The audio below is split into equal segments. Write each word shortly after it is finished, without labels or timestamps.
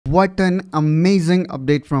What an amazing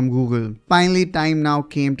update from Google. Finally, time now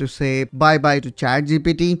came to say bye-bye to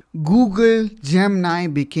ChatGPT. Google Gemini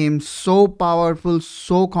became so powerful,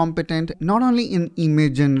 so competent, not only in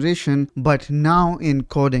image generation, but now in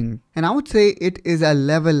coding. And I would say it is a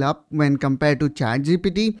level up when compared to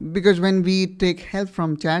ChatGPT, because when we take help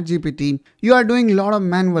from ChatGPT, you are doing a lot of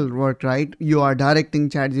manual work, right? You are directing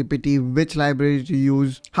ChatGPT which library to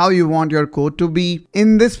use, how you want your code to be.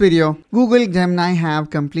 In this video, Google Gemini have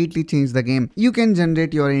completely changed the game. You can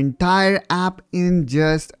generate your entire app in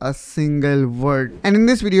just a single word. And in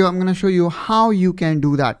this video, I'm going to show you how you can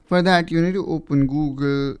do that. For that, you need to open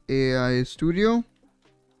Google AI Studio.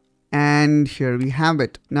 And here we have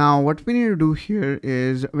it. Now what we need to do here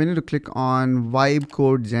is we need to click on Vibe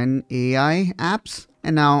Code Gen AI apps.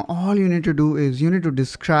 And now all you need to do is you need to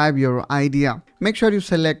describe your idea. Make sure you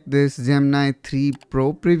select this Gemini 3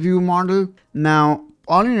 Pro preview model. Now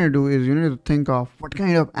all you need to do is you need to think of what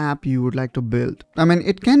kind of app you would like to build. I mean,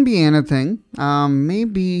 it can be anything.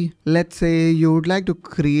 Maybe let's say you would like to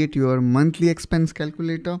create your monthly expense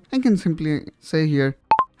calculator. I can simply say here,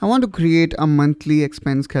 I want to create a monthly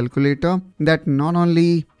expense calculator that not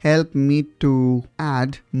only help me to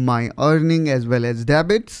add my earning as well as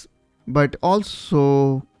debits, but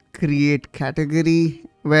also create category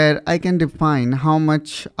where I can define how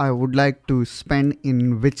much I would like to spend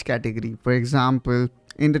in which category. For example,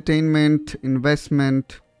 entertainment,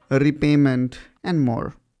 investment, repayment, and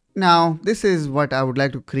more. Now, this is what I would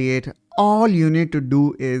like to create. All you need to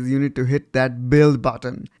do is you need to hit that build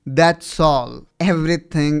button. That's all.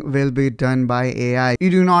 Everything will be done by AI. You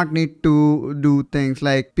do not need to do things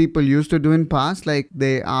like people used to do in past, like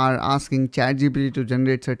they are asking ChatGPT to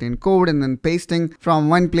generate certain code and then pasting from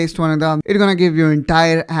one place to another. It's gonna give you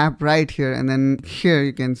entire app right here, and then here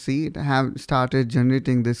you can see it have started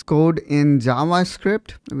generating this code in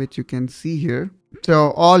JavaScript, which you can see here.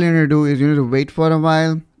 So all you need to do is you need to wait for a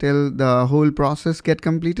while till the whole process get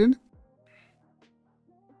completed.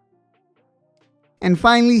 And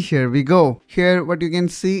finally, here we go. Here what you can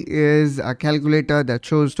see is a calculator that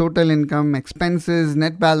shows total income, expenses,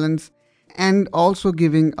 net balance, and also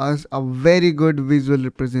giving us a very good visual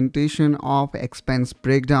representation of expense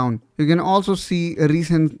breakdown. You can also see a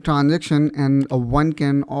recent transaction, and one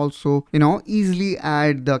can also, easily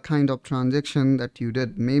add the kind of transaction that you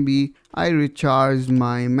did. Maybe I recharged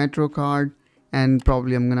my Metro card, and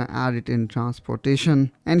probably I'm gonna add it in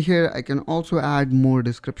transportation. And here I can also add more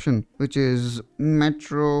description, which is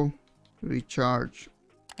Metro recharge.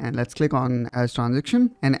 And let's click on as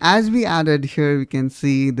transaction. And as we added here, we can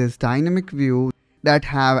see this dynamic view that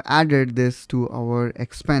have added this to our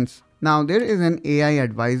expense. Now there is an AI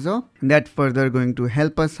advisor that further going to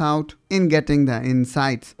help us out in getting the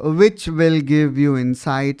insights, which will give you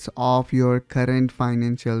insights of your current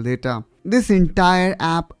financial data. This entire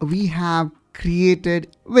app we have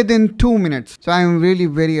created within 2 minutes. So I'm really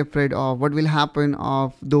very afraid of what will happen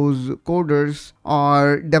of those coders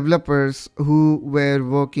or developers who were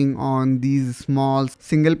working on these small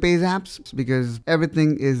single page apps, because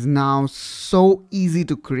everything is now so easy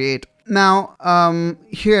to create. Now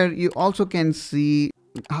here you also can see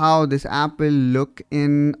how this app will look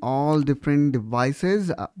in all different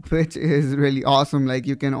devices, which is really awesome. Like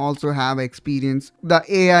you can also have experience. The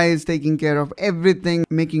AI is taking care of everything,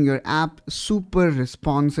 making your app super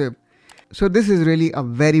responsive. So this is really a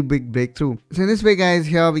very big breakthrough. So in this way, guys,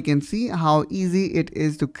 here we can see how easy it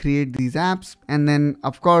is to create these apps. And then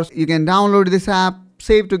of course you can download this app,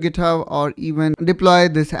 save to GitHub, or even deploy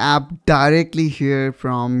this app directly here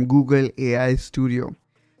from Google AI Studio.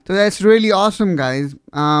 So that's really awesome, guys.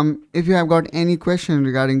 If you have got any question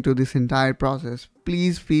regarding to this entire process,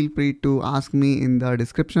 please feel free to ask me in the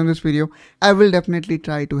description of this video. I will definitely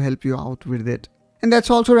try to help you out with it. And that's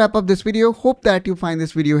also wrap up this video. Hope that you find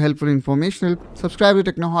this video helpful and informational. Subscribe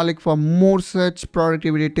to Technoholic for more such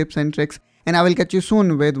productivity tips and tricks. And I will catch you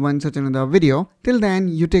soon with one such another video. Till then,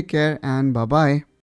 you take care and bye-bye.